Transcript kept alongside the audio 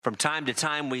From time to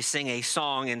time, we sing a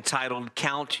song entitled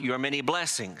Count Your Many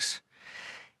Blessings.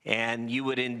 And you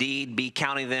would indeed be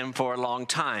counting them for a long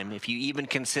time if you even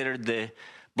considered the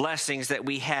blessings that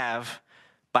we have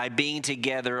by being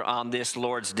together on this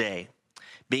Lord's Day.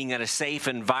 Being in a safe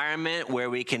environment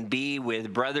where we can be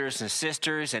with brothers and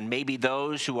sisters and maybe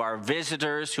those who are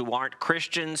visitors who aren't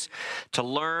Christians to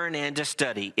learn and to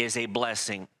study is a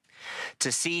blessing.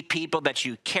 To see people that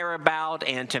you care about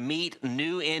and to meet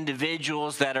new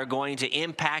individuals that are going to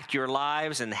impact your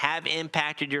lives and have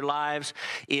impacted your lives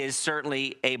is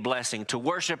certainly a blessing. To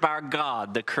worship our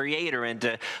God, the Creator, and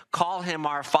to call Him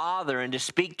our Father and to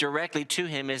speak directly to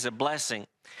Him is a blessing.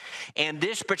 And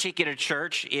this particular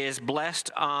church is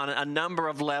blessed on a number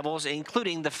of levels,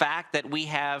 including the fact that we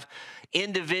have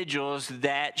individuals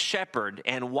that shepherd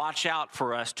and watch out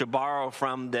for us, to borrow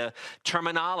from the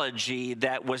terminology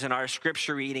that was in our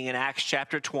scripture reading in Acts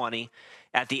chapter 20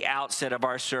 at the outset of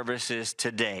our services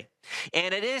today.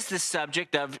 And it is the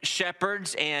subject of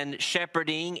shepherds and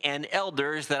shepherding and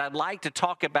elders that I'd like to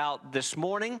talk about this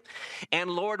morning. And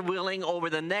Lord willing, over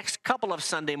the next couple of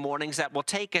Sunday mornings that will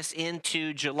take us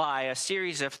into July, a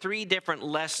series of 3 different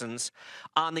lessons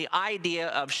on the idea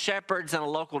of shepherds in a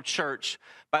local church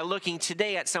by looking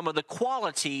today at some of the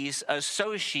qualities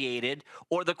associated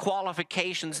or the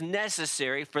qualifications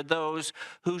necessary for those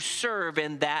who serve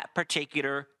in that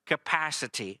particular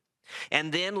capacity.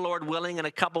 And then, Lord willing, in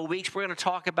a couple of weeks, we're going to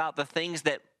talk about the things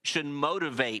that should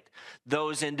motivate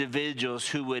those individuals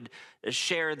who would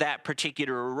share that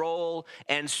particular role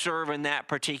and serve in that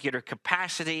particular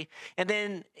capacity. And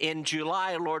then in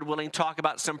July, Lord willing, talk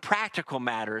about some practical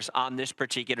matters on this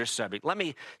particular subject. Let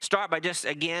me start by just,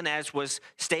 again, as was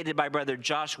stated by Brother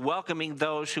Josh, welcoming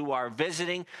those who are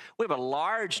visiting. We have a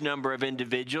large number of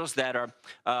individuals that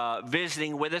are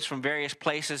visiting with us from various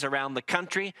places around the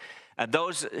country.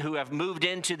 Those who have moved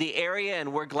into the area,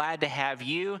 and we're glad to have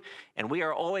you. And we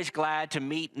are always glad to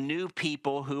meet new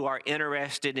people who are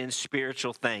interested in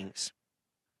spiritual things.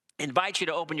 I invite you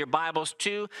to open your Bibles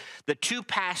to the 2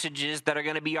 passages that are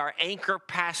going to be our anchor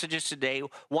passages today.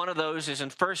 One of those is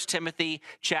in 1 Timothy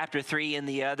chapter 3, and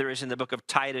the other is in the book of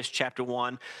Titus chapter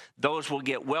 1. Those will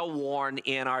get well worn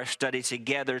in our study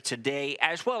together today,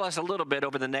 as well as a little bit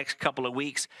over the next couple of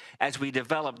weeks as we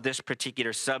develop this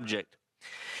particular subject.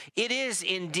 It is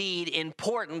indeed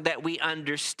important that we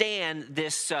understand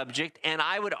this subject, and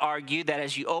I would argue that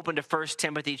as you open to 1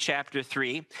 Timothy chapter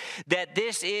 3, that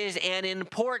this is an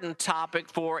important topic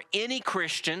for any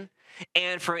Christian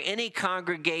and for any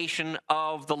congregation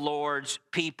of the Lord's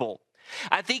people.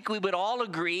 I think we would all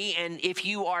agree, and if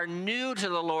you are new to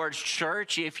the Lord's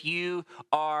church, if you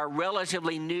are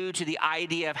relatively new to the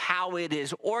idea of how it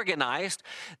is organized,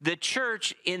 the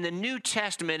church in the New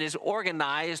Testament is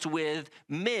organized with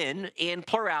men in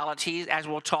pluralities, as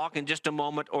we'll talk in just a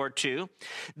moment or two,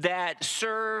 that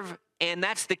serve, and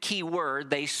that's the key word,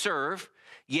 they serve.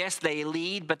 Yes, they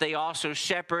lead, but they also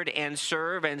shepherd and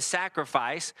serve and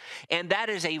sacrifice, and that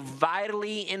is a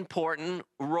vitally important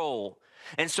role.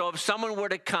 And so if someone were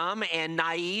to come and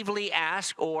naively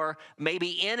ask, or maybe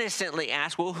innocently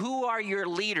ask, well, who are your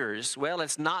leaders? Well,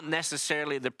 it's not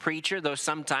necessarily the preacher, though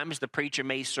sometimes the preacher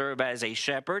may serve as a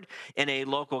shepherd in a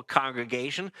local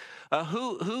congregation.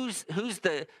 Who's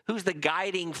the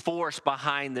guiding force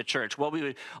behind the church? Well, we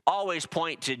would always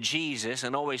point to Jesus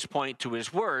and always point to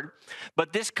His Word.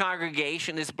 But this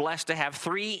congregation is blessed to have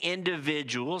 3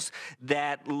 individuals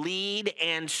that lead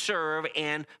and serve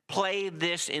and play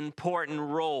this important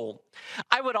role.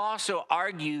 I would also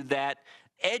argue that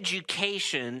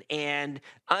education and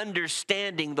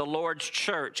understanding the Lord's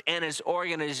church and His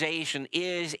organization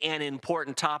is an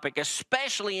important topic,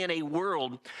 especially in a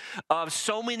world of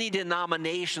so many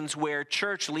denominations where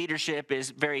church leadership is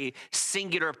very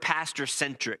singular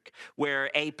pastor-centric,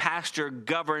 where a pastor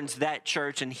governs that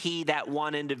church and that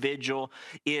one individual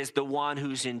is the one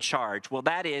who's in charge. Well,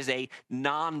 that is a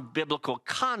non-biblical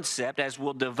concept, as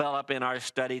we'll develop in our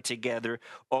study together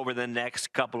over the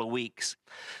next couple of weeks.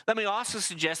 Let me also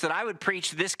suggest that I would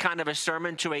preach this kind of a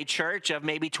sermon to a church of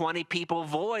maybe 20 people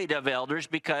void of elders,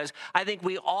 because I think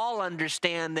we all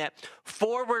understand that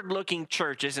forward-looking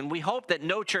churches, and we hope that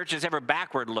no church is ever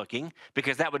backward-looking,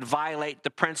 because that would violate the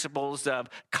principles of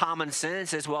common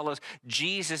sense as well as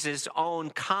Jesus' own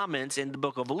comments in the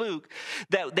book of Luke,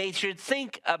 that they should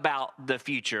think about the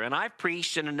future. And I've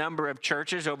preached in a number of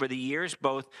churches over the years,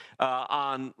 both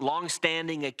on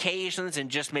long-standing occasions and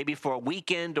just maybe for a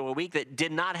weekend or a week that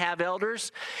did not have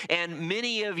elders. And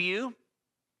many of you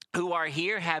who are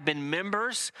here have been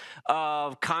members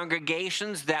of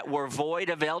congregations that were void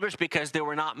of elders because there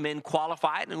were not men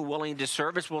qualified and willing to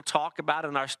serve, as we'll talk about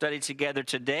in our study together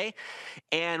today.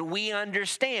 And we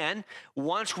understand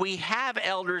once we have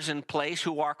elders in place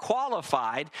who are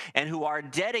qualified and who are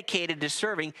dedicated to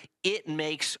serving, it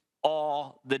makes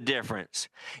all the difference.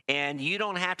 And you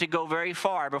don't have to go very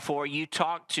far before you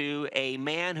talk to a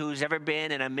man who's ever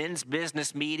been in a men's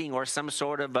business meeting or some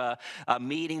sort of a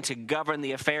meeting to govern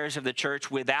the affairs of the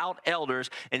church without elders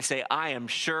and say, I am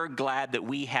sure glad that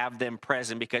we have them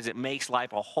present, because it makes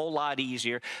life a whole lot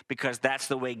easier, because that's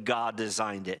the way God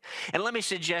designed it. And let me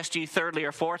suggest to you thirdly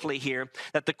or fourthly here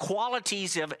that the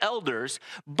qualities of elders,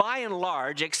 by and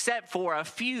large, except for a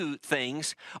few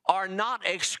things, are not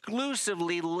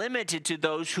exclusively limited to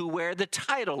those who wear the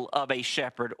title of a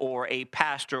shepherd or a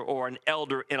pastor or an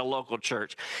elder in a local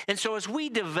church. And so as we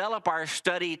develop our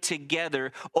study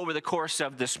together over the course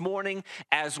of this morning,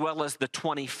 as well as the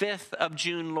 25th of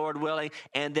June, Lord willing,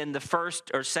 and then the first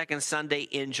or second Sunday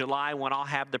in July when I'll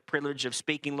have the privilege of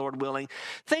speaking, Lord willing,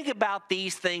 think about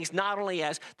these things not only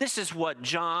as this is what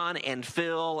John and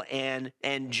Phil and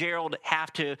Gerald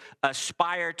have to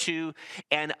aspire to,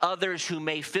 and others who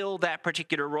may fill that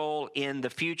particular role in the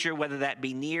future, whether that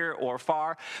be near or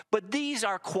far. But these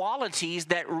are qualities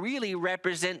that really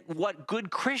represent what good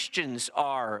Christians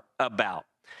are about.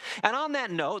 And on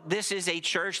that note, this is a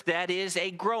church that is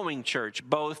a growing church,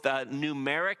 both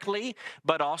numerically,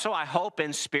 but also, I hope,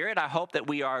 in spirit. I hope that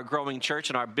we are a growing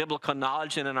church in our biblical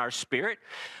knowledge and in our spirit.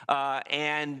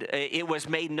 And it was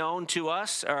made known to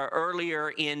us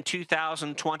earlier in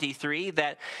 2023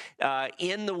 that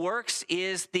in the works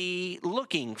is the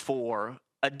looking for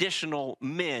additional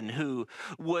men who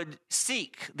would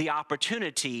seek the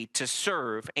opportunity to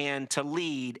serve and to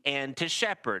lead and to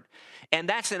shepherd. And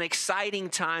that's an exciting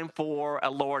time for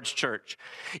a Lord's church.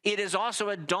 It is also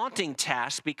a daunting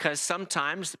task because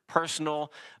sometimes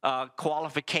personal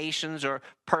qualifications or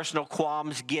personal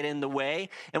qualms get in the way.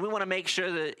 And we want to make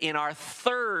sure that in our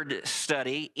third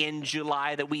study in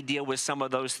July that we deal with some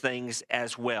of those things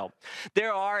as well.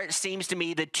 There are, it seems to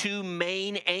me, the two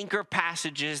main anchor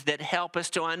passages that help us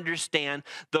to understand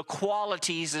the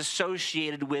qualities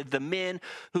associated with the men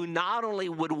who not only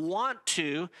would want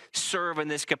to serve in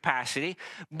this capacity,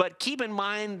 but keep in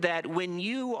mind that when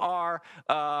you are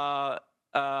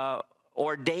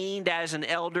ordained as an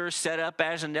elder, set up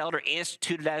as an elder,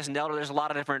 instituted as an elder, there's a lot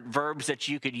of different verbs that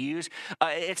you could use.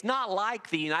 It's not like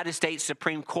the United States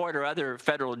Supreme Court or other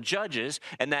federal judges,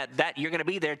 and that you're going to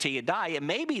be there till you die. It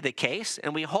may be the case,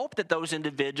 and we hope that those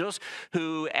individuals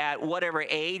who at whatever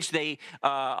age they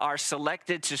are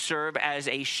selected to serve as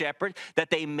a shepherd, that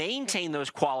they maintain those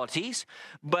qualities.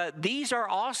 But these are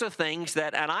also things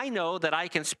that, and I know that I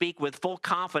can speak with full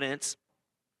confidence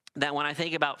that when I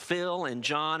think about Phil and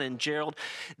John and Gerald,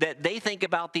 that they think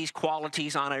about these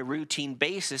qualities on a routine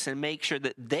basis and make sure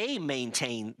that they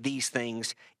maintain these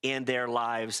things in their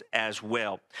lives as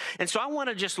well. And so I want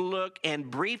to just look and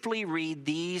briefly read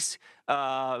these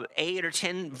 8 or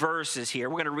 10 verses here.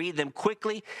 We're going to read them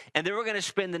quickly, and then we're going to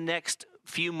spend the next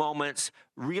few moments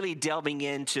really delving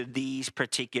into these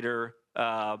particular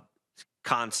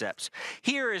concepts.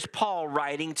 Here is Paul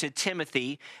writing to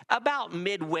Timothy about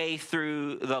midway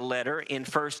through the letter in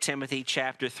 1 Timothy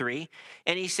chapter 3,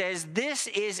 and he says, this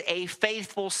is a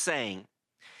faithful saying.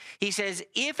 He says,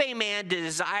 if a man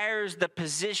desires the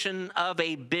position of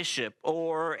a bishop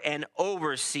or an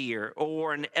overseer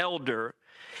or an elder,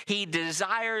 he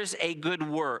desires a good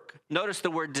work. Notice the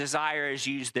word desire is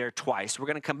used there twice. We're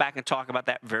going to come back and talk about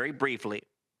that very briefly.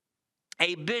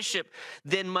 A bishop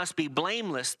then must be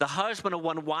blameless, the husband of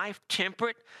one wife,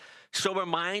 temperate,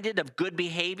 sober-minded, of good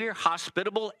behavior,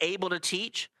 hospitable, able to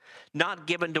teach, not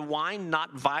given to wine,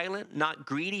 not violent, not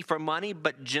greedy for money,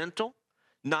 but gentle,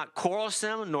 not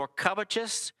quarrelsome, nor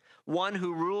covetous, one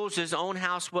who rules his own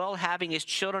house well, having his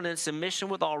children in submission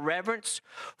with all reverence.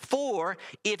 For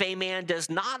if a man does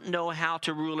not know how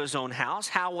to rule his own house,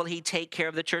 how will he take care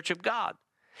of the church of God?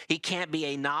 He can't be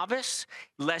a novice,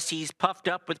 lest he's puffed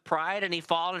up with pride and he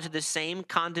fall into the same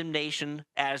condemnation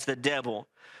as the devil.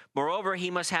 Moreover, he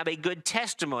must have a good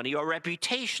testimony or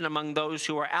reputation among those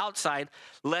who are outside,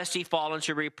 lest he fall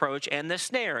into reproach and the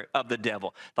snare of the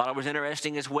devil. Thought it was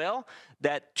interesting as well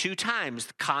that 2 times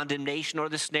the condemnation or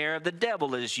the snare of the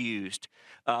devil is used.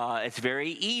 It's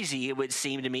very easy, it would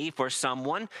seem to me, for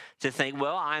someone to think,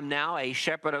 well, I'm now a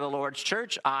shepherd of the Lord's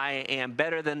church. I am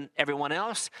better than everyone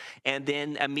else. And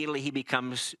then immediately he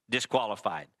becomes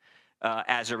disqualified.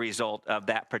 as a result of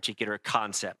that particular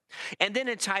concept. And then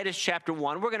in Titus chapter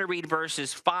 1, we're going to read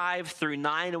verses 5 through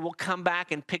 9, and we'll come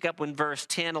back and pick up in verse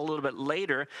 10 a little bit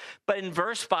later. But in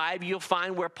verse 5, you'll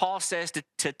find where Paul says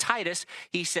to Titus,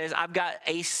 he says, I've got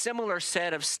a similar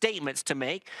set of statements to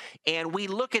make, and we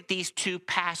look at these two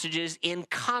passages in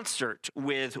concert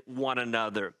with one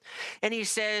another. And he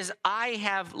says, I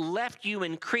have left you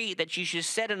in Crete that you should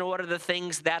set in order the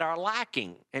things that are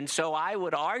lacking. And so I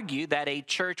would argue that a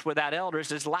church without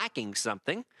elders is lacking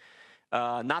something.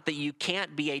 Not that you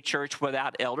can't be a church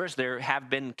without elders. There have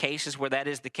been cases where that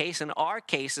is the case, and are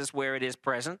cases where it is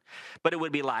present, but it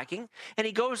would be lacking. And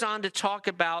he goes on to talk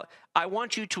about, I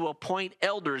want you to appoint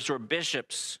elders or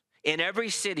bishops in every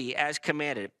city as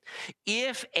commanded.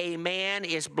 If a man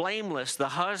is blameless, the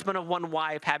husband of one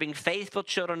wife, having faithful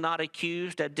children, not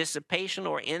accused of dissipation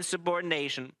or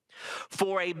insubordination,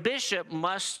 for a bishop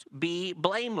must be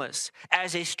blameless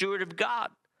as a steward of God,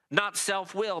 not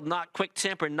self-willed, not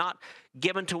quick-tempered, not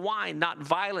given to wine, not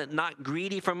violent, not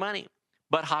greedy for money,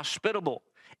 but hospitable,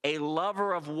 a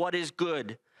lover of what is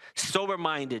good,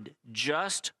 sober-minded,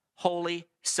 just, holy,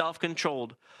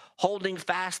 self-controlled, holding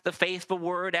fast the faithful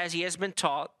word as he has been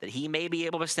taught, that he may be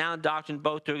able to sound doctrine,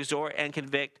 both to exhort and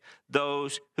convict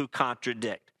those who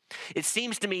contradict. It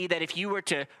seems to me that if you were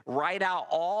to write out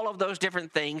all of those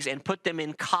different things and put them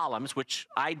in columns, which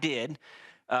I did,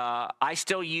 I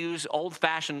still use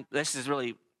old-fashioned. This is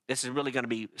really going to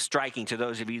be striking to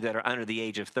those of you that are under the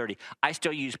age of 30. I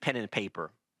still use pen and paper.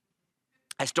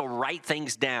 I still write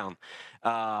things down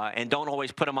and don't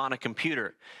always put them on a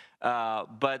computer.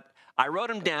 But I wrote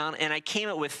them down, and I came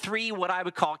up with three what I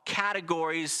would call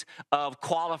categories of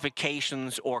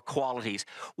qualifications or qualities.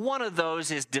 One of those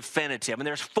is definitive, and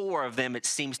there's four of them, it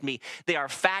seems to me. They are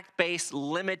fact-based,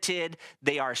 limited,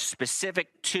 they are specific,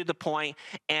 to the point,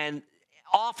 and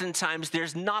oftentimes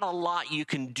there's not a lot you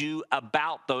can do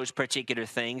about those particular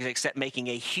things except making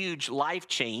a huge life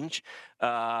change,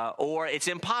 or it's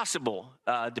impossible,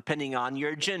 depending on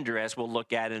your gender, as we'll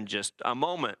look at in just a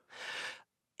moment.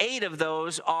 8 of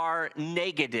those are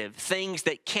negative, things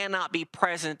that cannot be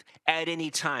present at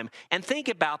any time. And think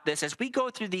about this as we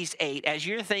go through these 8, as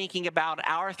you're thinking about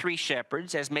our 3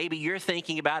 shepherds, as maybe you're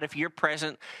thinking about if you're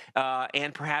present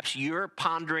and perhaps you're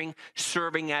pondering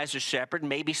serving as a shepherd.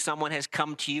 Maybe someone has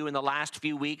come to you in the last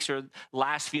few weeks or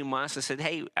last few months and said,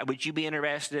 hey, would you be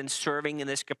interested in serving in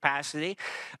this capacity?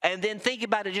 And then think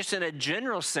about it just in a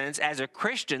general sense. As a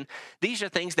Christian, these are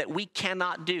things that we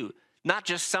cannot do, not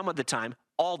just some of the time,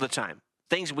 all the time,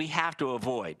 things we have to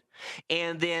avoid.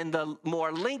 And then the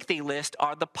more lengthy list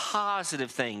are the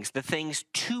positive things, the things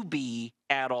to be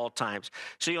at all times.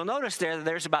 So you'll notice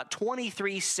there's about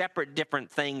 23 separate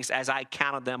different things as I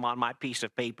counted them on my piece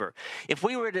of paper. If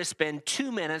we were to spend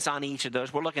 2 minutes on each of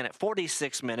those, we're looking at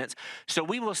 46 minutes. So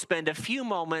we will spend a few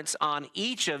moments on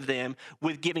each of them,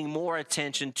 with giving more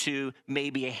attention to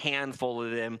maybe a handful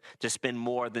of them, to spend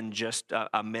more than just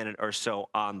a minute or so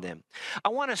on them. I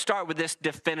want to start with this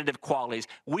definitive qualities.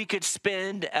 We could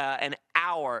spend an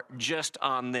hour just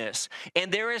on this.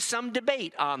 And there is some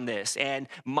debate on this. And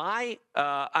my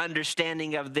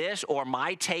understanding of this, or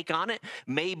my take on it,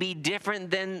 may be different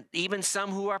than even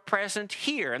some who are present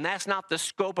here. And that's not the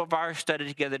scope of our study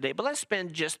together today. But let's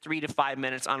spend just 3 to 5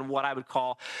 minutes on what I would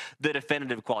call the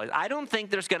definitive qualities. I don't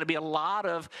think there's going to be a lot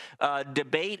of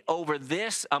debate over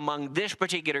this among this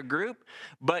particular group,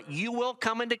 but you will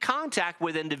come into contact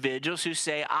with individuals who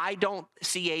say, I don't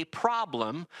see a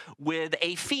problem with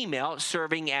a female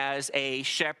serving as a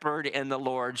shepherd in the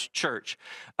Lord's church.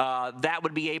 That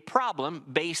would be a problem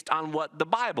based on what the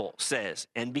Bible says.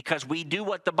 And because we do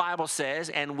what the Bible says,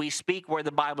 and we speak where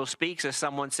the Bible speaks, as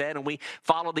someone said, and we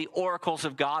follow the oracles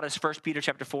of God, as 1 Peter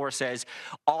chapter 4 says,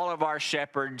 all of our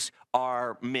shepherds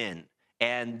are men,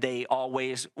 and they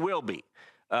always will be.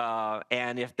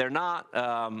 And if they're not,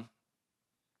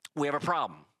 we have a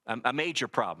problem, a major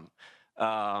problem.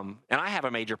 And I have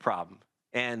a major problem.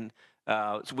 And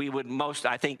so we would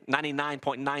I think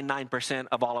 99.99%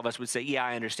 of all of us would say, yeah,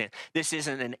 I understand. This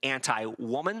isn't an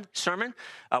anti-woman sermon.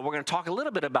 We're going to talk a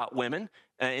little bit about women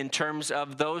in terms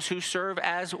of those who serve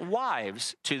as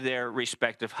wives to their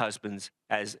respective husbands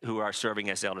who are serving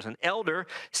as elders. An elder,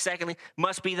 secondly,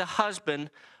 must be the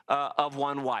husband of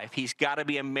one wife. He's got to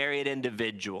be a married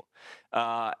individual.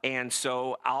 And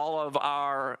so all of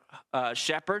our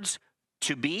shepherds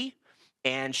to be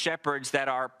and shepherds that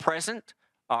are present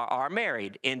are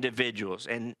married individuals,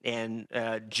 and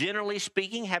generally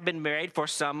speaking have been married for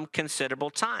some considerable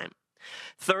time.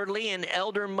 Thirdly, an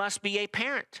elder must be a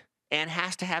parent. and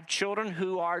has to have children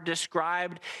who are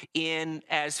described in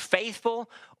as faithful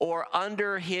or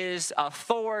under his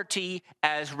authority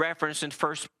as referenced in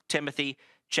 1 Timothy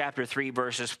chapter 3,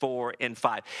 verses 4 and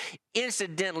 5.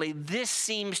 Incidentally, this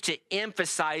seems to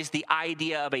emphasize the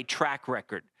idea of a track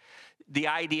record. The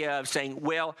idea of saying,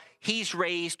 well, he's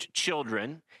raised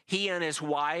children. He and his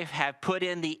wife have put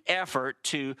in the effort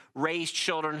to raise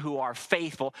children who are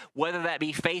faithful, whether that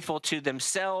be faithful to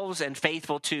themselves and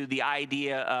faithful to the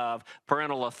idea of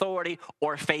parental authority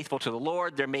or faithful to the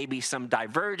Lord. There may be some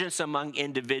divergence among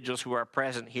individuals who are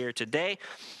present here today,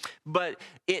 but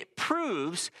it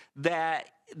proves that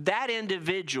that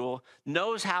individual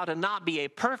knows how to not be a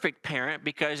perfect parent,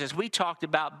 because as we talked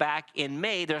about back in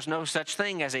May, there's no such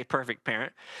thing as a perfect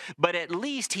parent, but at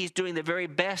least he's doing the very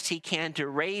best he can to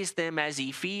raise them, as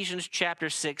Ephesians chapter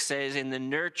 6 says, in the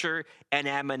nurture and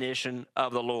admonition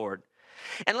of the Lord.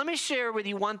 And let me share with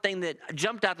you one thing that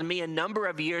jumped out to me a number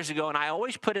of years ago, and I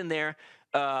always put in there,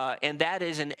 and that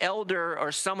is an elder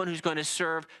or someone who's going to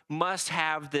serve must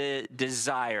have the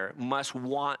desire, must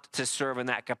want to serve in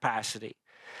that capacity.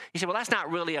 You say, well, that's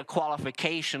not really a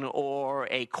qualification or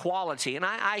a quality. And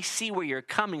I see where you're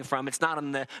coming from. It's not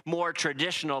on the more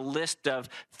traditional list of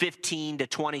 15 to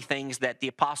 20 things that the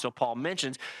Apostle Paul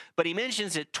mentions, but he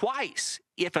mentions it twice,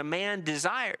 if a man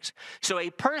desires. So a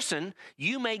person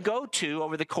you may go to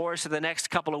over the course of the next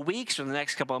couple of weeks or the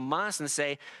next couple of months and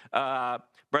say,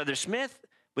 Brother Smith,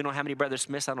 we don't have any Brother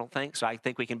Smiths, I don't think, so I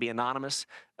think we can be anonymous,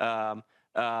 and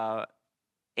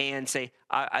say,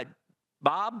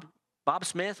 Bob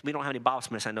Smith, we don't have any Bob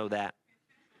Smiths, I know that.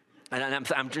 And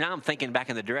now I'm thinking back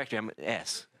in the directory, I'm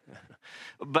yes.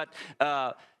 But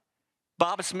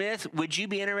Bob Smith, would you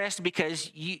be interested?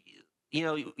 Because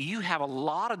you have a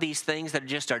lot of these things that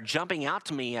just are jumping out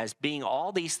to me as being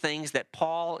all these things that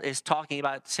Paul is talking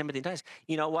about Timothy does.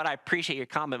 You know what? I appreciate your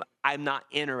comment. I'm not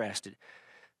interested.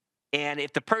 And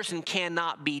if the person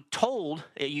cannot be told,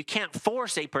 you can't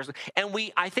force a person. And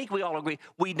I think we all agree,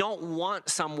 we don't want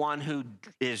someone who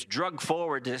is drug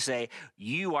forward to say,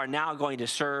 you are now going to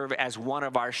serve as one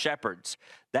of our shepherds.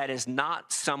 That is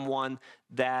not someone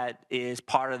that is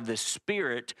part of the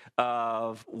spirit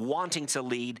of wanting to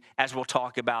lead, as we'll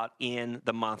talk about in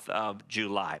the month of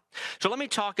July. So let me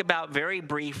talk about very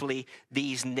briefly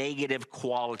these negative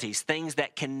qualities, things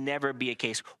that can never be a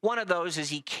case. One of those is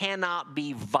he cannot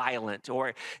be violent,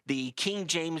 or the King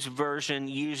James Version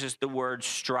uses the word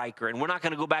striker. And we're not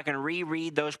going to go back and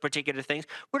reread those particular things.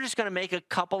 We're just going to make a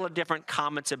couple of different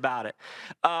comments about it.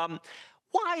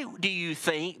 Why do you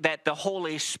think that the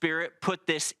Holy Spirit put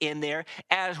this in there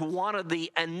as one of the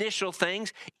initial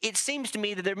things? It seems to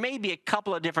me that there may be a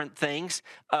couple of different things.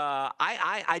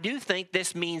 I do think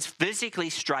this means physically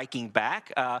striking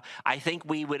back. I think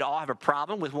we would all have a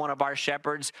problem with one of our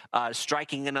shepherds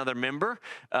striking another member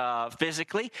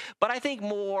physically. But I think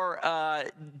more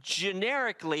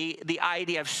generically, the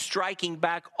idea of striking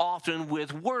back often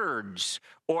with words,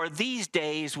 or these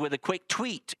days with a quick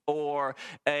tweet or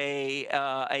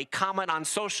a comment on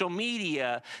social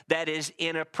media that is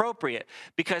inappropriate.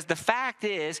 Because the fact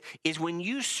is when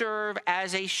you serve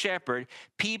as a shepherd,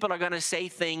 people are going to say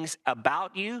things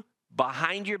about you,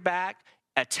 behind your back,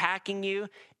 attacking you,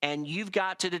 and you've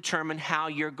got to determine how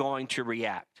you're going to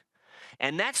react.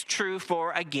 And that's true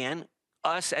for, again,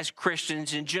 us as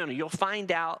Christians in general. You'll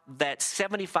find out that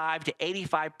 75 to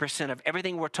 85% of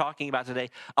everything we're talking about today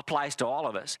applies to all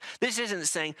of us. This isn't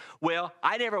saying, well,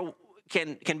 I never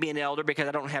can be an elder because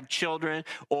I don't have children,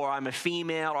 or I'm a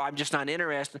female, or I'm just not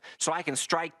interested, so I can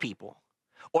strike people,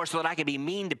 or so that I can be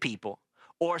mean to people,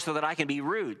 or so that I can be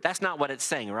rude. That's not what it's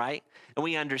saying, right? And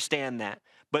we understand that.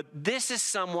 But this is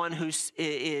someone who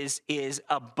is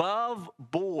above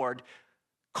board,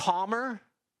 calmer,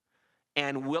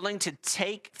 and willing to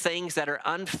take things that are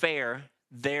unfair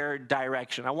their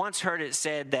direction. I once heard it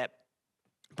said that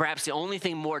perhaps the only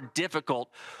thing more difficult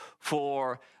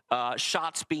for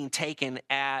shots being taken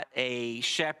at a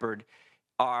shepherd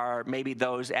are maybe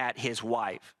those at his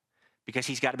wife, because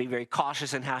he's got to be very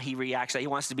cautious in how he reacts. He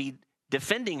wants to be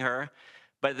defending her,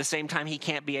 but at the same time, he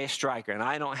can't be a striker. And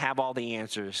I don't have all the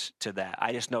answers to that.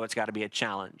 I just know it's got to be a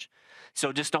challenge.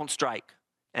 So just don't strike.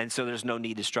 And so there's no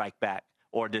need to strike back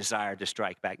or desire to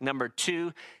strike back. Number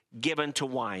 2, given to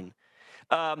wine.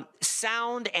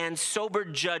 Sound and sober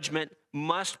judgment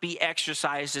must be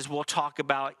exercised, as we'll talk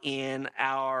about in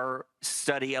our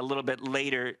study a little bit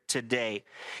later today.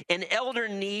 An elder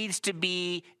needs to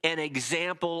be an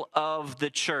example of the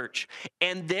church.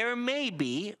 And there may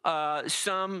be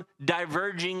some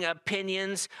diverging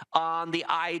opinions on the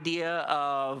idea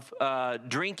of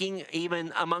drinking,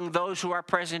 even among those who are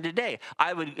present today.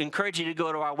 I would encourage you to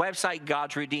go to our website,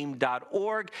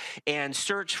 godsredeemed.org, and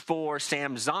search for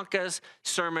Sam Zonka's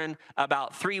sermon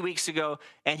about 3 weeks ago.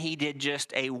 And he did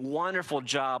just a wonderful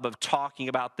job of talking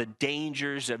about the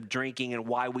dangers of drinking and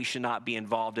why we should not be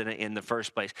involved in it in the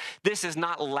first place. This is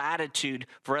not latitude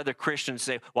for other Christians to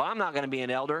say, well, I'm not going to be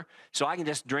an elder, so I can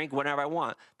just drink whenever I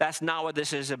want. That's not what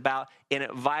this is about, and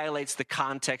it violates the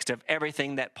context of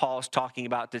everything that Paul's talking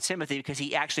about to Timothy, because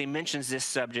he actually mentions this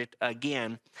subject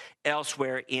again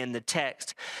elsewhere in the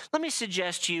text. Let me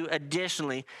suggest to you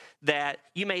additionally that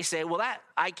you may say, well, that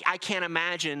I can't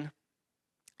imagine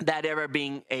that ever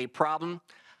being a problem.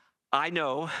 I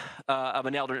know of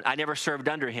an elder. I never served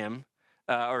under him,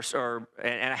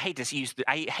 and I hate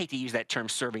to use that term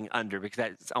 "serving under" because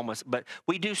that's almost. But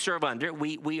we do serve under.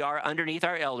 We are underneath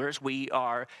our elders. We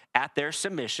are at their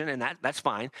submission, and that's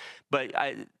fine. But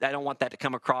I don't want that to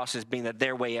come across as being that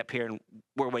they're way up here and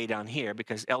we're way down here,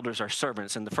 because elders are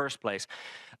servants in the first place.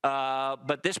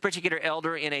 But this particular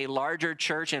elder in a larger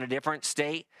church in a different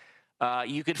state,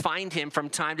 you could find him from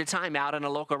time to time out in a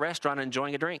local restaurant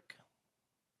enjoying a drink.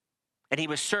 And he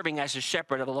was serving as a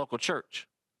shepherd of the local church.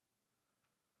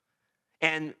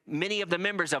 And many of the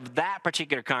members of that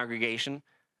particular congregation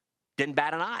didn't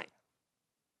bat an eye.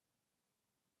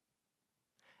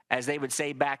 As they would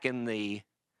say back in the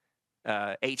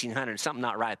 1800s, something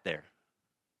not right there.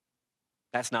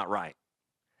 That's not right.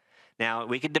 Now,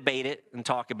 we could debate it and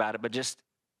talk about it, but it's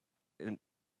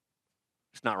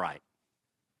not right.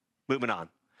 Moving on.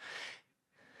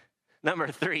 Number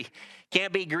 3,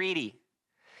 can't be greedy.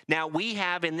 Now, we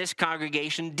have in this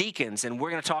congregation deacons, and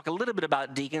we're going to talk a little bit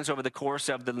about deacons over the course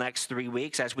of the next 3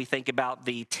 weeks as we think about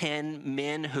the 10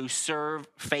 men who serve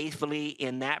faithfully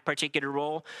in that particular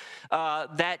role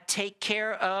that take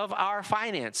care of our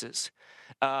finances.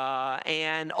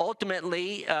 And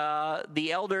ultimately,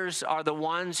 the elders are the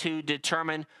ones who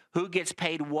determine who gets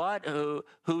paid what,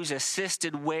 who's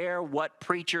assisted where, what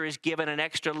preacher is given an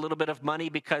extra little bit of money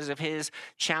because of his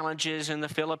challenges in the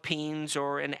Philippines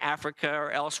or in Africa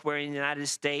or elsewhere in the United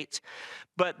States.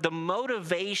 But the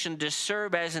motivation to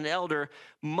serve as an elder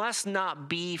must not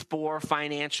be for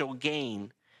financial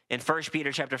gain. In 1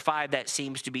 Peter chapter 5, that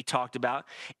seems to be talked about.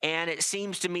 And it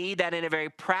seems to me that in a very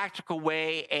practical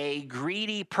way, a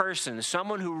greedy person,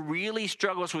 someone who really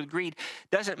struggles with greed,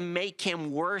 doesn't make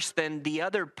him worse than the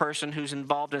other person who's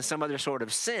involved in some other sort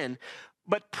of sin,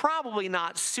 but probably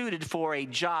not suited for a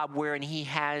job wherein he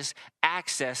has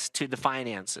access to the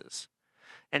finances.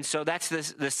 And so that's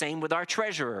the same with our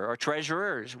treasurer or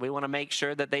treasurers. We want to make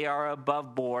sure that they are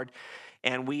above board,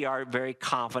 and we are very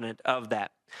confident of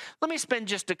that. Let me spend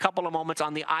just a couple of moments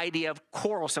on the idea of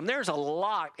quarrelsome. There's a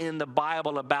lot in the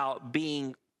Bible about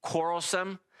being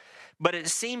quarrelsome, but it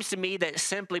seems to me that,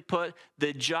 simply put,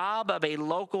 the job of a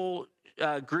local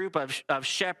group of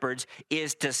shepherds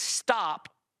is to stop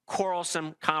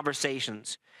quarrelsome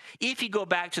conversations. If you go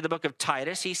back to the book of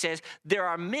Titus, he says, there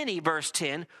are many, verse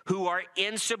 10, who are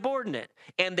insubordinate,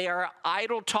 and they are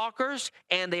idle talkers,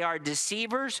 and they are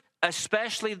deceivers,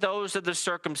 especially those of the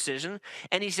circumcision.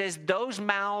 And he says, those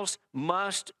mouths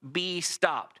must be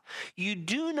stopped. You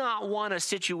do not want a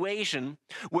situation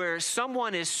where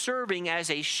someone is serving as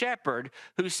a shepherd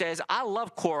who says, I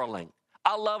love quarreling.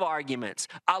 I love arguments.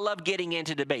 I love getting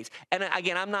into debates. And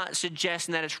again, I'm not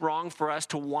suggesting that it's wrong for us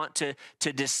to want to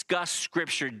discuss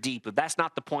Scripture deeply. That's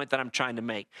not the point that I'm trying to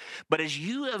make. But as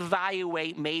you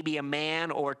evaluate maybe a man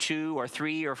or two or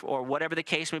three or whatever the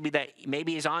case may be that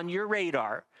maybe is on your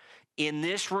radar in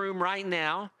this room right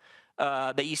now,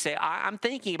 that you say, I'm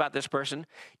thinking about this person,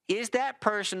 is that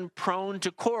person prone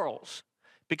to quarrels?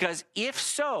 Because if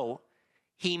so,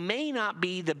 he may not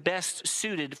be the best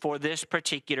suited for this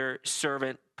particular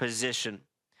servant position.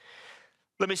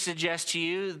 Let me suggest to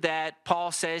you that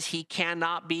Paul says he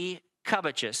cannot be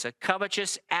covetous. A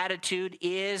covetous attitude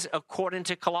is, according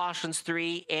to Colossians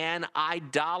 3, an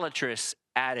idolatrous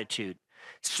attitude.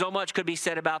 So much could be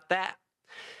said about that.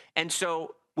 And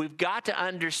so we've got to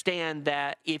understand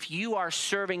that if you are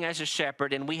serving as a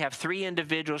shepherd, and we have 3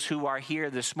 individuals who are here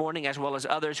this morning, as well as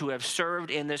others who have served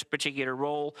in this particular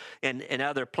role in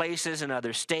other places, in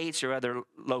other states or other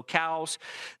locales,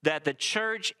 that the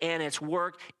church and its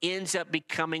work ends up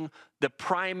becoming the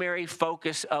primary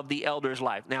focus of the elder's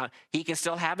life. Now, he can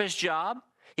still have his job.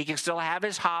 He can still have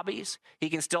his hobbies. He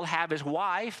can still have his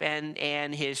wife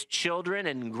and his children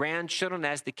and grandchildren,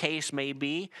 as the case may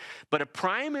be. But a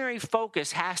primary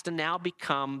focus has to now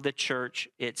become the church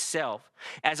itself.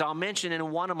 As I'll mention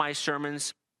in one of my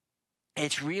sermons,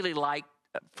 it's really like,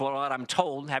 for what I'm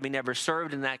told, having never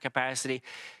served in that capacity,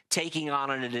 taking on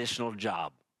an additional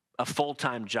job, a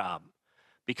full-time job,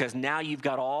 because now you've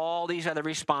got all these other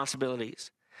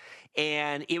responsibilities.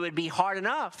 And it would be hard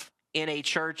enough in a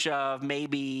church of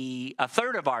maybe a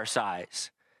third of our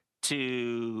size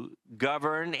to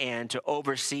govern and to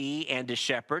oversee and to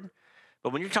shepherd.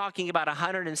 But when you're talking about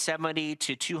 170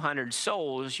 to 200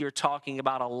 souls, you're talking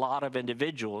about a lot of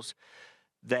individuals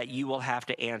that you will have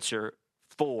to answer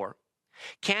for.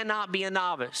 Cannot be a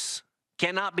novice.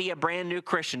 Cannot be a brand new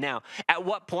Christian. Now, at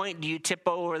what point do you tip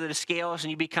over the scales and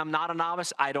you become not a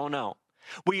novice? I don't know.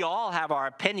 We all have our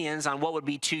opinions on what would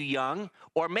be too young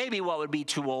or maybe what would be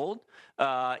too old,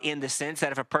 in the sense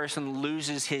that if a person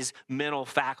loses his mental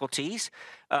faculties,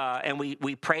 and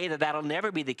we pray that that'll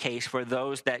never be the case for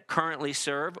those that currently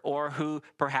serve or who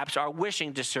perhaps are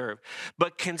wishing to serve.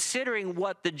 But considering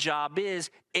what the job is,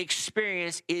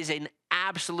 experience is an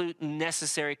absolute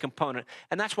necessary component.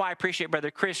 And that's why I appreciate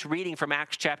Brother Chris reading from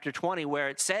Acts chapter 20, where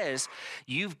it says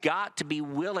you've got to be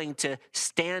willing to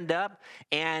stand up.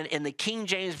 And in the King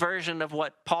James Version of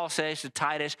what Paul says to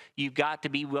Titus, you've got to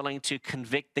be willing to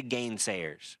convict the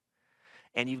gainsayers.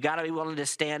 And you've got to be willing to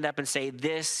stand up and say,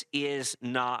 this is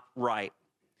not right.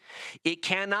 It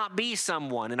cannot be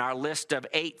someone in our list of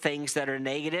 8 things that are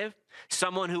negative,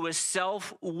 someone who is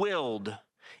self-willed.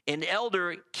 An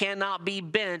elder cannot be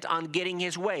bent on getting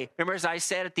his way. Remember, as I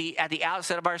said at the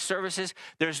outset of our services,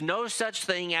 there's no such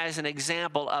thing as an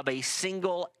example of a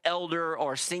single elder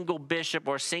or single bishop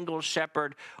or single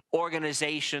shepherd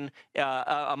organization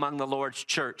among the Lord's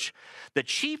church. The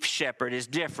chief shepherd is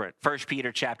different. 1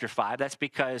 Peter chapter 5. That's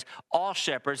because all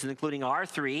shepherds, including our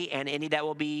 3, and any that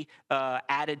will be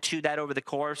added to that over the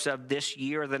course of this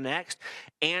year or the next,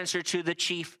 answer to the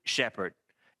chief shepherd,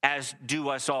 as do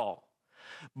us all.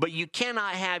 But you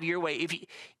cannot have your way.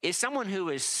 If someone who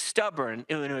is stubborn,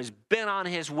 who has been on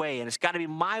his way, and it's got to be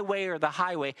my way or the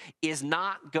highway, is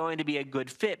not going to be a good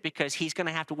fit, because he's going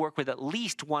to have to work with at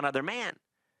least one other man.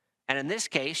 And in this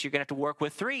case, you're going to have to work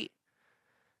with 3.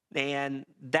 And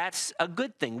that's a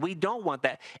good thing. We don't want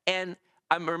that. And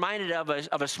I'm reminded of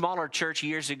a smaller church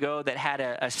years ago that had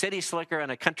a city slicker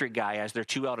and a country guy as their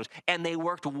 2 elders, and they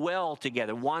worked well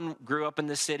together. One grew up in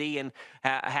the city and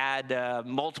had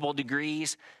multiple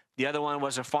degrees. The other one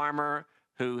was a farmer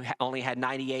who only had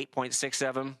 98.6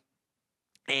 of them,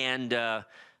 and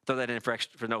throw that in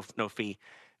for no fee.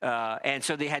 And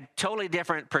so they had totally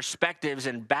different perspectives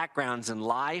and backgrounds in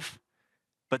life,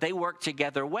 but they worked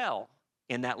together well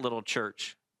in that little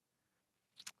church.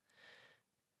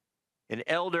 An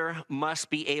elder must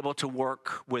be able to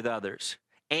work with others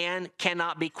and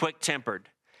cannot be quick-tempered.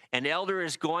 An elder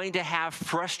is going to have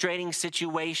frustrating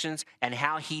situations, and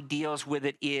how he deals with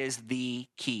it is the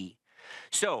key.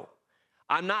 So,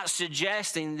 I'm not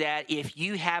suggesting that if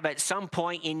you have at some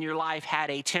point in your life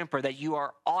had a temper that you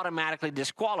are automatically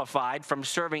disqualified from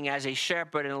serving as a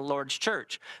shepherd in the Lord's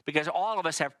church, because all of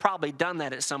us have probably done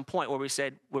that at some point where we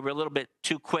said we were a little bit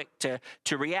too quick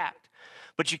to react.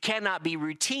 But you cannot be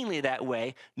routinely that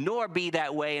way, nor be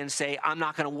that way and say, I'm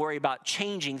not going to worry about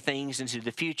changing things into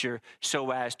the future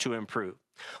so as to improve.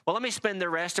 Well, let me spend the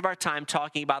rest of our time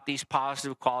talking about these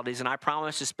positive qualities, and I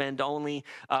promise to spend only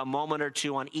a moment or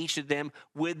 2 on each of them,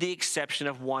 with the exception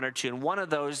of 1 or 2. And one of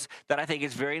those that I think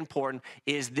is very important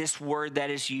is this word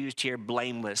that is used here,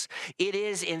 blameless. It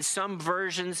is, in some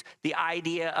versions, the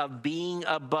idea of being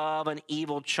above an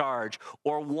evil charge,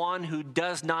 or one who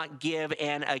does not give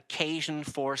an occasion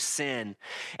for sin.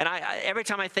 And every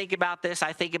time I think about this,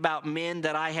 I think about men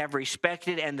that I have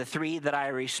respected, and the 3 that I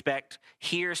respect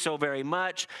here so very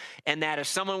much. And that if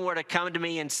someone were to come to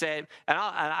me and say, and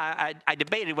I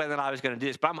debated whether or not I was going to do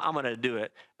this, but I'm going to do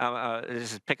it.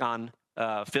 This is pick on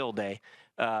Phil day.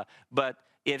 But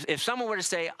if someone were to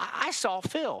say, I saw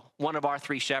Phil, one of our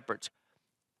 3 shepherds,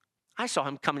 I saw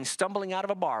him coming stumbling out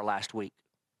of a bar last week.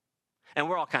 And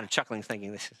we're all kind of chuckling,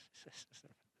 thinking this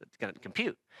is going to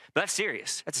compute. But that's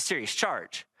serious. That's a serious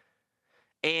charge.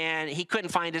 And he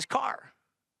couldn't find his car.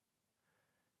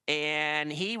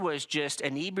 And he was just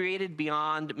inebriated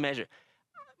beyond measure.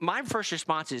 My first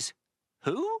response is,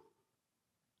 who?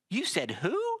 You said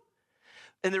who?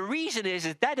 And the reason is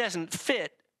that doesn't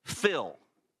fit Phil.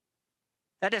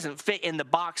 That doesn't fit in the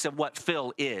box of what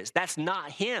Phil is. That's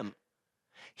not him.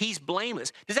 He's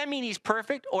blameless. Does that mean he's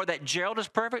perfect, or that Gerald is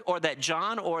perfect, or that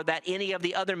John, or that any of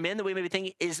the other men that we may be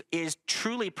thinking is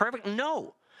truly perfect?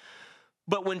 No.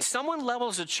 But when someone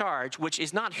levels a charge, which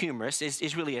is not humorous,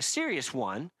 is really a serious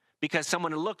one, because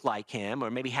someone who looked like him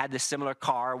or maybe had this similar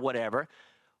car or whatever,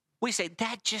 we say,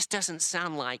 that just doesn't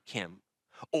sound like him.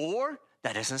 Or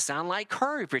that doesn't sound like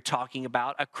her if you're talking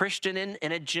about a Christian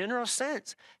in a general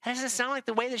sense. That doesn't sound like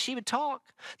the way that she would talk,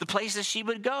 the places she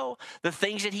would go, the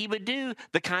things that he would do,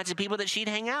 the kinds of people that she'd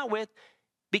hang out with,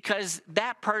 because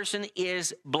that person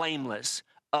is blameless,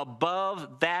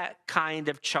 above that kind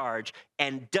of charge,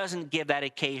 and doesn't give that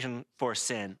occasion for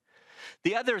sin.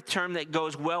 The other term that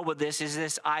goes well with this is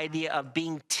this idea of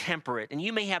being temperate. And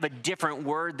you may have a different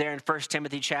word there in 1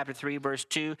 Timothy chapter 3, verse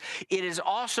 2. It is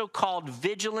also called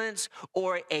vigilance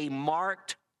or a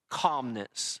marked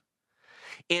calmness.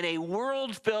 In a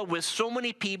world filled with so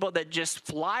many people that just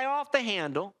fly off the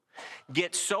handle,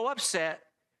 get so upset,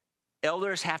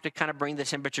 elders have to kind of bring the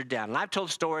temperature down. And I've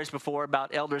told stories before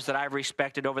about elders that I've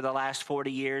respected over the last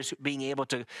 40 years, being able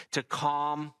to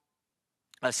calm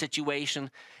a situation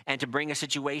and to bring a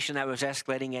situation that was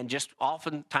escalating, and just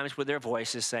oftentimes with their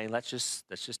voices saying, let's just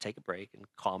take a break and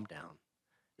calm down.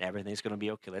 Everything's going to be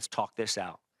okay. Let's talk this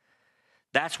out.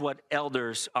 That's what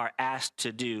elders are asked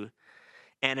to do.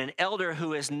 And an elder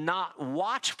who is not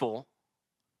watchful,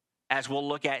 as we'll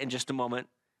look at in just a moment,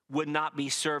 would not be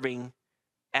serving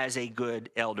as a good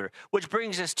elder. Which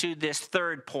brings us to this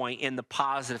third point in the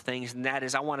positive things, and that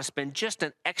is I want to spend just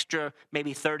an extra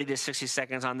maybe 30 to 60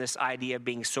 seconds on this idea of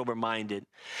being sober-minded.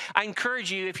 I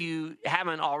encourage you, if you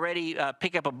haven't already,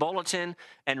 pick up a bulletin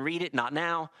and read it, not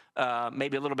now,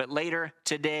 maybe a little bit later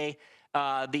today.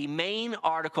 The main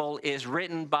article is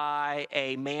written by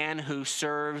a man who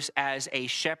serves as a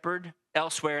shepherd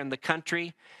elsewhere in the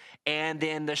country, and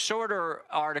then the shorter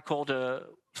article to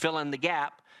fill in the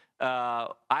gap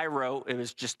I wrote. It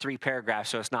was just 3 paragraphs,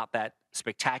 so it's not that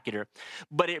spectacular.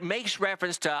 But it makes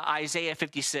reference to Isaiah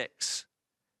 56,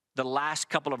 the last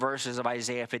couple of verses of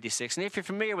Isaiah 56. And if you're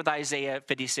familiar with Isaiah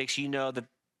 56, you know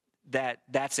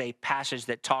that's a passage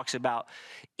that talks about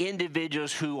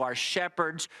individuals who are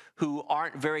shepherds who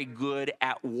aren't very good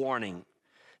at warning.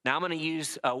 Now, I'm going to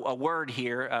use a word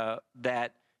here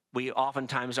that we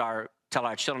oftentimes tell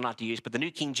our children not to use, but the New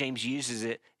King James uses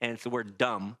it, and it's the word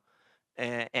dumb.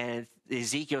 And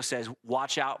Ezekiel says,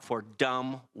 watch out for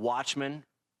dumb watchmen.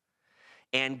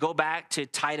 And go back to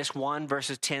Titus 1,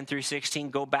 verses 10 through 16.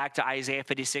 Go back to Isaiah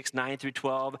 56, 9 through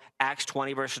 12, Acts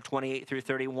 20, verses 28 through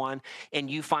 31.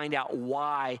 And you find out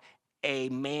why a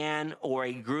man or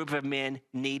a group of men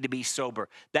need to be sober.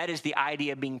 That is the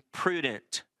idea of being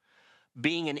prudent,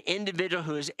 being an individual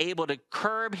who is able to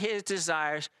curb his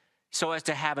desires so as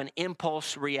to have an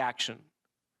impulse reaction.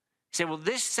 You say, well,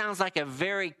 this sounds like a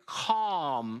very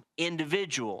calm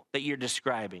individual that you're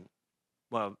describing.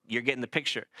 Well, you're getting the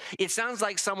picture. It sounds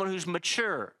like someone who's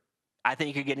mature. I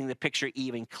think you're getting the picture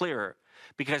even clearer,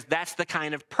 because that's the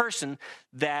kind of person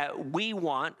that we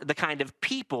want, the kind of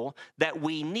people that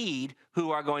we need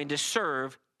who are going to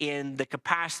serve in the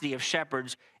capacity of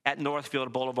shepherds at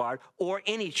Northfield Boulevard or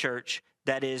any church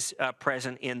that is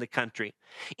present in the country.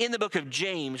 In the book of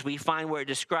James, we find where it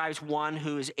describes one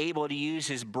who is able to use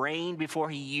his brain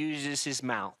before he uses his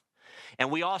mouth.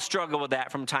 And we all struggle with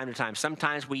that from time to time.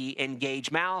 Sometimes we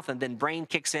engage mouth and then brain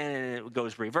kicks in and it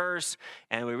goes reverse,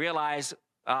 and we realize,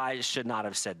 I should not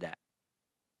have said that.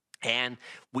 And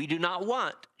we do not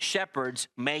want shepherds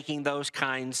making those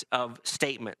kinds of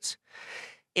statements.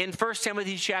 In 1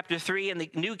 Timothy chapter 3, in the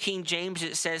New King James,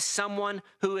 it says someone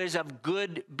who is of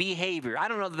good behavior. I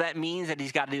don't know that means that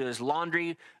he's got to do his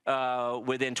laundry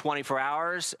within 24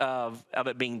 hours of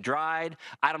it being dried.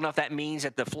 I don't know if that means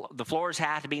that the floors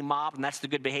have to be mopped, and that's the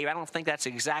good behavior. I don't think that's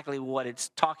exactly what it's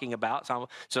talking about.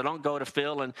 So don't go to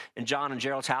Phil and John and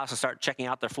Gerald's house and start checking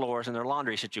out their floors and their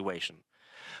laundry situation.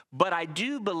 But I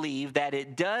do believe that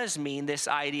it does mean this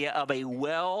idea of a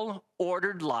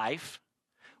well-ordered life,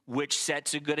 which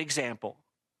sets a good example.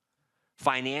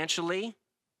 Financially,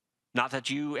 not that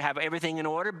you have everything in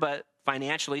order, but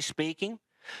financially speaking.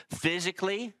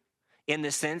 Physically, in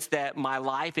the sense that my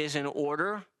life is in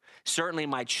order. Certainly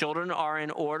my children are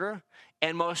in order.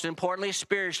 And most importantly,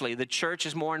 spiritually, the church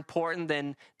is more important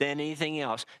than anything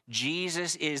else.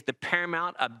 Jesus is the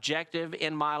paramount objective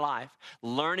in my life.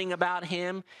 Learning about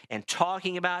him and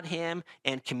talking about him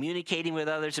and communicating with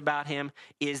others about him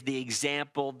is the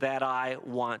example that I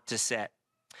want to set.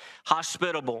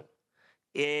 Hospitable.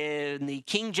 In the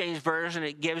King James Version,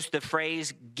 it gives the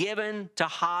phrase given to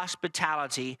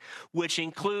hospitality, which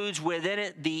includes within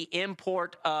it the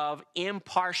import of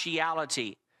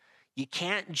impartiality. You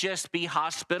can't just be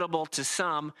hospitable to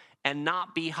some and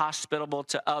not be hospitable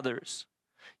to others.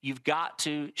 You've got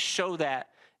to show that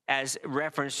as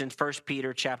referenced in 1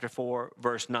 Peter chapter 4,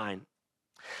 verse 9.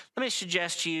 Let me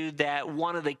suggest to you that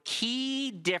one of the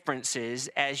key differences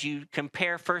as you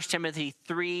compare 1 Timothy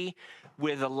 3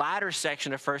 with the latter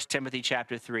section of 1 Timothy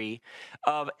chapter 3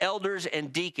 of elders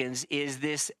and deacons is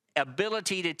this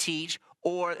ability to teach,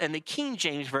 or in the King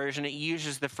James Version, it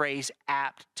uses the phrase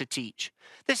apt to teach.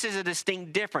 This is a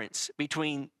distinct difference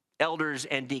between elders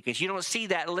and deacons. You don't see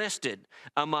that listed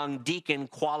among deacon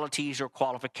qualities or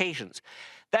qualifications.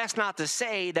 That's not to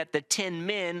say that the 10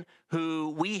 men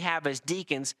who we have as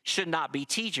deacons should not be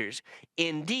teachers.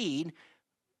 Indeed,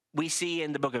 we see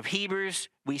in the book of Hebrews,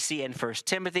 we see in 1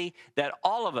 Timothy, that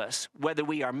all of us, whether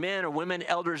we are men or women,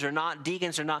 elders or not,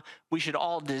 deacons or not, we should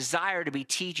all desire to be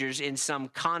teachers in some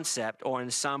concept or in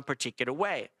some particular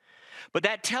way. But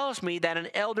that tells me that an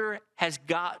elder has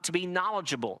got to be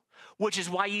knowledgeable, which is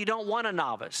why you don't want a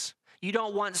novice. You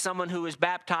don't want someone who was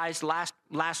baptized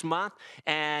last month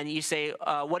and you say,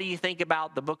 what do you think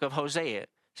about the book of Hosea?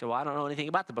 So, well, I don't know anything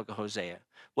about the book of Hosea.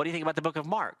 What do you think about the book of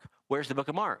Mark? Where's the book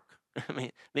of Mark? I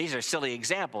mean, these are silly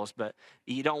examples, but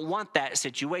you don't want that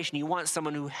situation. You want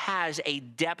someone who has a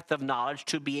depth of knowledge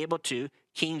to be able to,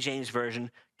 King James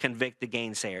Version, convict the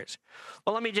gainsayers.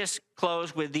 Well, let me just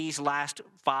close with these last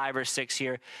 5 or 6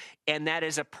 here, and that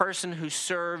is a person who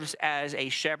serves as a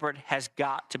shepherd has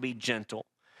got to be gentle.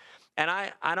 And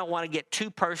I don't want to get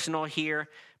too personal here,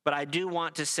 but I do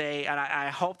want to say, and I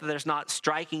hope that there's not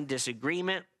striking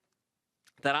disagreement,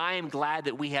 that I am glad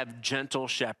that we have gentle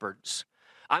shepherds.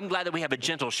 I'm glad that we have a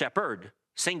gentle shepherd,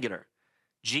 singular.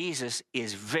 Jesus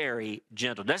is very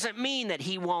gentle. Doesn't mean that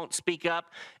he won't speak up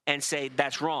and say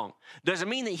that's wrong. Doesn't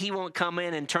mean that he won't come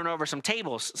in and turn over some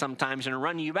tables sometimes and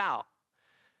run you out.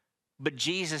 But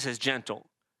Jesus is gentle.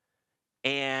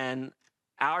 And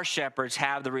our shepherds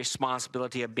have the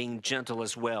responsibility of being gentle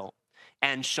as well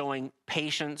and showing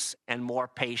patience and more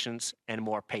patience and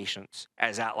more patience,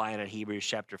 as outlined in Hebrews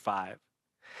chapter 5.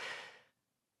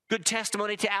 Good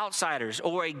testimony to outsiders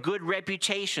or a good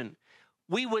reputation.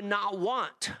 We would not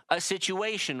want a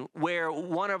situation where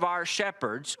one of our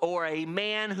shepherds or a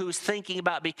man who's thinking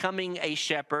about becoming a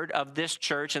shepherd of this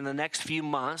church in the next few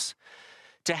months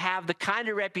to have the kind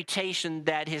of reputation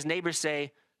that his neighbors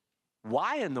say,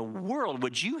 why in the world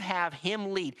would you have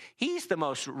him lead? He's the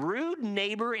most rude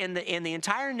neighbor in the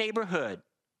entire neighborhood.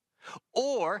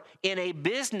 Or in a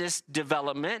business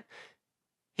development,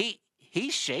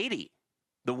 he's shady.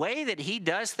 The way that he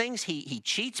does things, he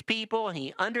cheats people and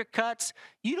he undercuts.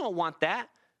 You don't want that.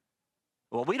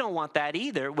 Well, we don't want that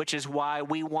either, which is why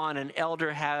we want an elder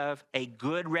to have a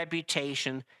good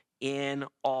reputation in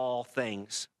all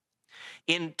things.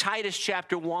 In Titus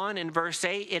chapter 1 and verse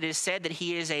 8, it is said that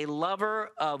he is a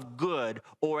lover of good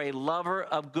or a lover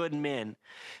of good men.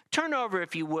 Turn over,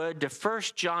 if you would, to 1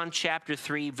 John chapter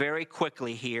 3 very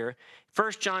quickly here.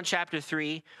 1 John chapter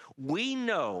 3, we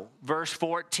know, verse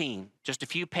 14, just a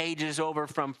few pages over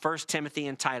from 1 Timothy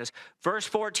and Titus. Verse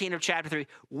 14 of chapter 3,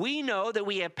 we know that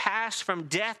we have passed from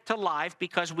death to life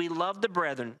because we love the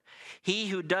brethren. He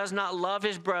who does not love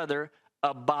his brother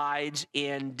abides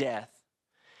in death.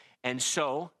 And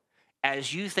so,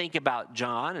 as you think about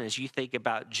John, and as you think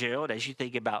about Gerald, as you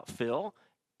think about Phil,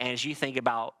 and as you think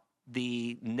about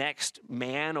the next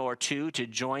man or two to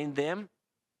join them,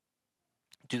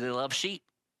 do they love sheep?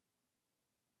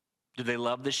 Do they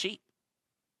love the sheep?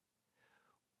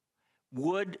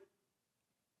 Would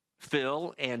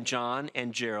Phil and John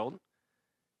and Gerald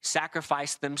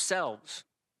sacrifice themselves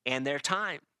and their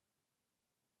time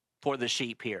for the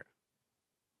sheep here?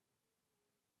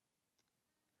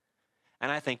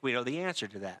 And I think we know the answer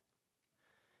to that.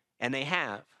 And they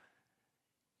have.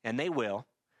 And they will.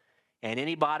 And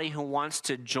anybody who wants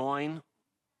to join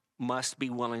must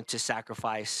be willing to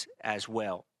sacrifice as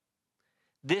well.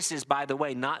 This is, by the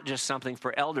way, not just something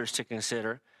for elders to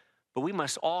consider, but we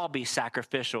must all be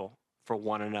sacrificial for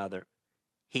one another.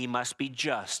 He must be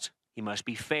just. He must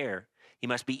be fair. He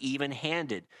must be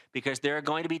even-handed, because there are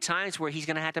going to be times where he's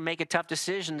going to have to make a tough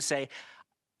decision and say,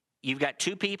 you've got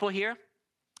two people here,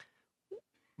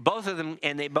 both of them,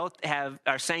 and they both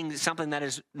are saying something that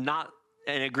is not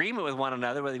in agreement with one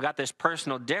another, where they've got this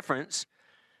personal difference.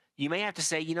 You may have to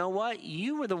say, you know what?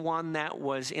 You were the one that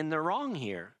was in the wrong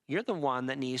here. You're the one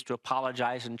that needs to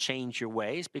apologize and change your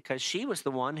ways because she was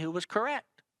the one who was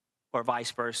correct, or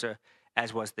vice versa,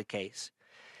 as was the case.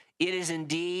 It is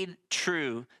indeed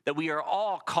true that we are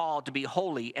all called to be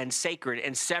holy and sacred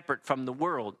and separate from the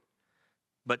world,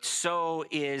 but so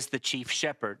is the chief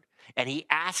shepherd. And he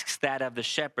asks that of the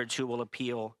shepherds who will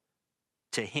appeal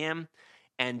to him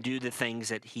and do the things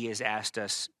that he has asked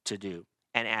us to do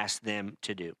and asked them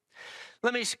to do.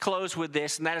 Let me close with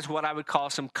this, and that is what I would call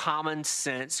some common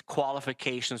sense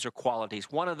qualifications or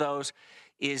qualities. One of those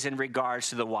is in regards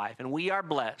to the wife. And we are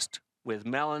blessed with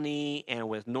Melanie and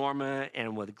with Norma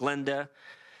and with Glenda.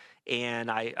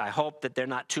 And I hope that they're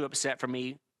not too upset for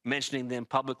me mentioning them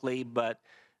publicly, but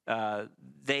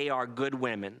they are good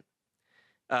women.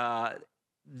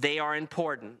 They are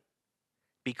important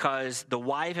because the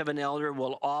wife of an elder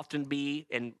will often be,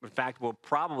 and in fact will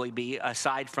probably be,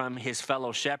 aside from his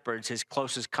fellow shepherds, his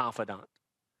closest confidant.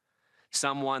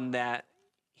 Someone that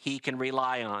he can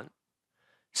rely on.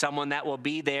 Someone that will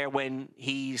be there when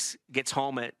he gets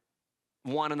home at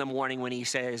 1 in the morning when he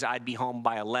says, I'd be home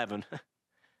by 11. Because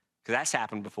that's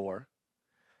happened before.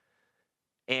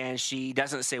 And she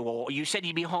doesn't say, well, you said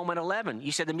you'd be home at 11.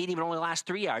 You said the meeting would only last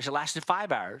 3 hours. It lasted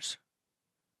 5 hours.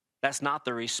 That's not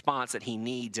the response that he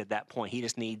needs at that point. He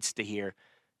just needs to hear,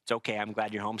 it's okay, I'm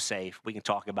glad you're home safe. We can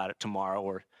talk about it tomorrow,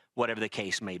 or whatever the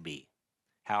case may be,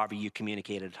 however you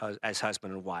communicated as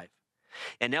husband and wife.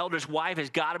 An elder's wife has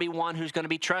got to be one who's going to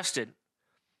be trusted.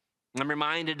 I'm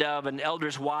reminded of an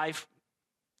elder's wife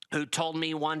who told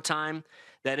me one time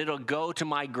that it'll go to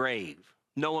my grave.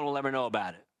 No one will ever know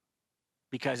about it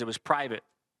because it was private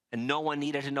and no one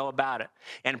needed to know about it.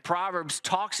 And Proverbs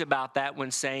talks about that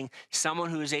when saying someone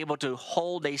who is able to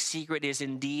hold a secret is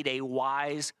indeed a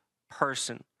wise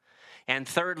person. And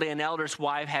thirdly, an elder's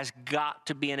wife has got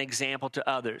to be an example to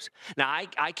others. Now,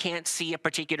 I can't see a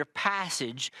particular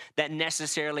passage that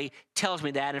necessarily tells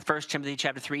me that in 1 Timothy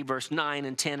chapter 3, verse 9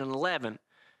 and 10 and 11.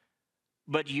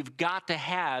 But you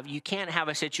can't have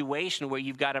a situation where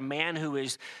you've got a man who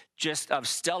is just of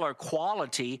stellar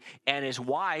quality and his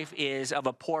wife is of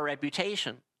a poor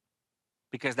reputation,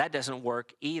 because that doesn't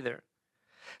work either.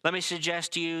 Let me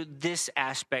suggest to you this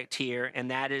aspect here, and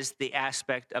that is the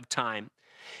aspect of time.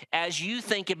 As you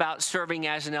think about serving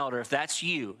as an elder, if that's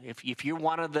you, if you're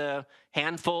one of the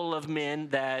handful of men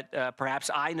that perhaps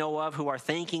I know of who are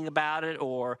thinking about it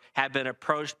or have been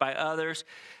approached by others,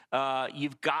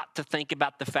 you've got to think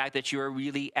about the fact that you're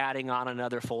really adding on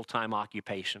another full-time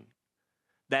occupation.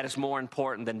 That is more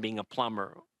important than being a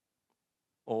plumber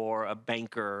or a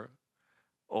banker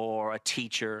or a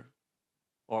teacher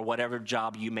or whatever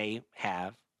job you may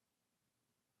have.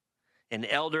 An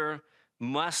elder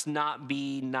must not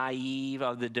be naive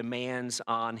of the demands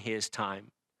on his time.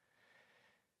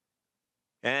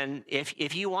 And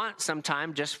if you want some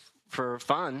time just for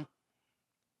fun,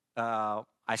 I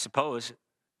suppose,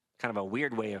 kind of a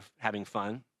weird way of having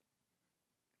fun,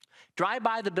 drive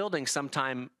by the building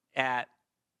sometime at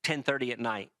 10:30 at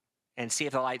night and see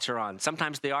if the lights are on.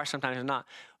 Sometimes they are, sometimes they're not.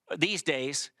 These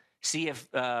days, see if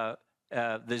the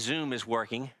Zoom is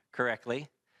working correctly.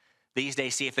 These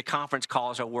days, see if the conference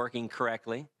calls are working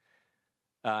correctly.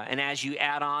 And as you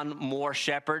add on more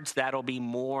shepherds, that'll be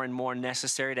more and more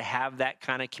necessary to have that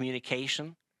kind of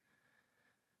communication.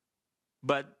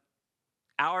 But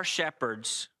our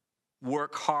shepherds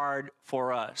work hard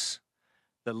for us.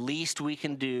 The least we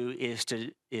can do is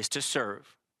to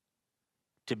serve,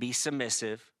 to be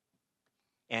submissive,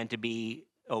 and to be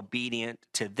obedient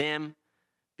to them,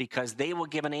 because they will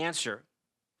give an answer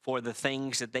for the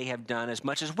things that they have done as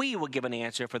much as we will give an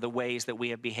answer for the ways that we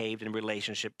have behaved in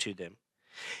relationship to them.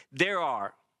 There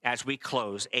are, as we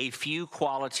close, a few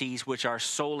qualities which are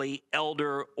solely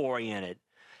elder-oriented,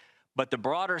 but the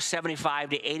broader 75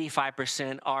 to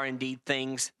 85% are indeed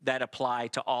things that apply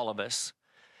to all of us.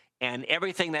 And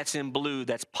everything that's in blue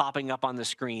that's popping up on the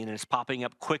screen, and it's popping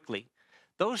up quickly,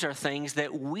 those are things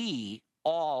that we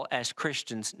all as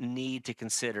Christians need to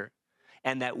consider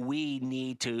and that we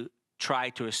need to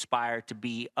try to aspire to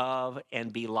be of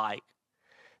and be like.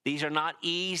 These are not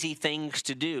easy things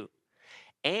to do.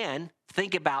 And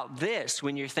think about this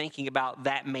when you're thinking about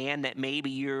that man that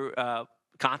maybe you're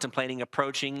contemplating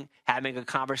approaching, having a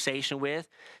conversation with.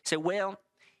 Say, well,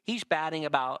 he's batting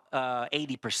about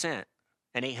 80%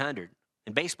 and 800.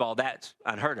 In baseball, that's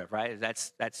unheard of, right?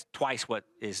 That's twice what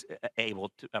is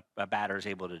a batter is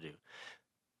able to do.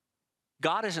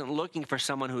 God isn't looking for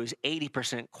someone who is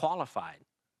 80% qualified.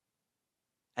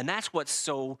 And that's what's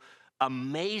so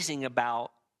amazing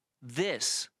about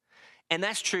this. And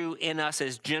that's true in us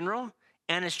as general,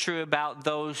 and it's true about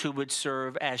those who would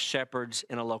serve as shepherds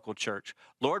in a local church.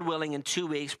 Lord willing, in 2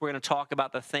 weeks, we're going to talk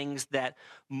about the things that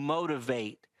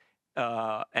motivate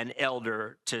an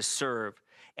elder to serve.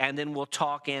 And then we'll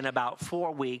talk in about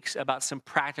 4 weeks about some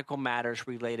practical matters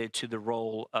related to the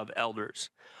role of elders.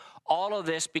 All of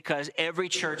this because every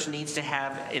church needs to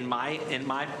have, in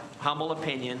my humble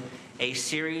opinion, a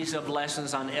series of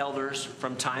lessons on elders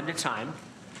from time to time.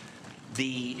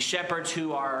 The shepherds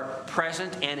who are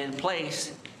present and in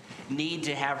place need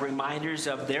to have reminders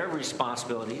of their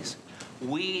responsibilities.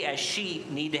 We as sheep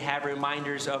need to have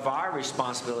reminders of our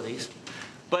responsibilities.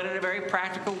 But in a very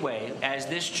practical way, as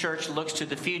this church looks to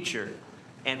the future,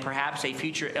 and perhaps a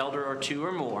future elder or two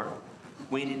or more,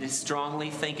 we need to strongly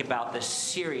think about the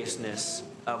seriousness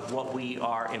of what we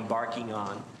are embarking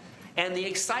on and the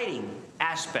exciting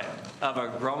aspect of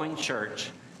a growing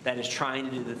church that is trying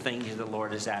to do the things that the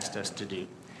Lord has asked us to do.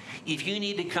 If you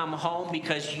need to come home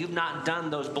because you've not done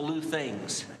those blue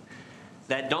things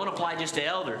that don't apply just to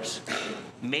elders,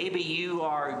 maybe you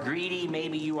are greedy,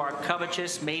 maybe you are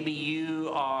covetous, maybe you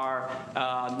are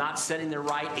not setting the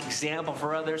right example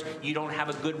for others, you don't have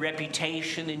a good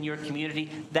reputation in your community,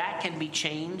 that can be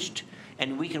changed,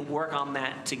 and we can work on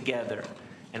that together.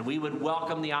 And we would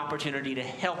welcome the opportunity to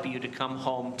help you to come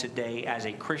home today as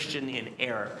a Christian in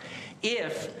error.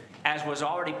 If, as was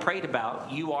already prayed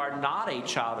about, you are not a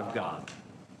child of God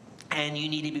and you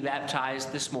need to be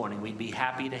baptized this morning, we'd be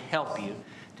happy to help you,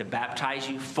 to baptize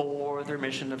you for the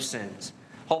remission of sins.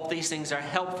 Hope these things are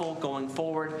helpful going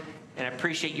forward, and I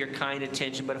appreciate your kind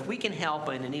attention. But if we can help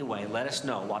in any way, let us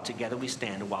know while together we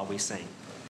stand and while we sing.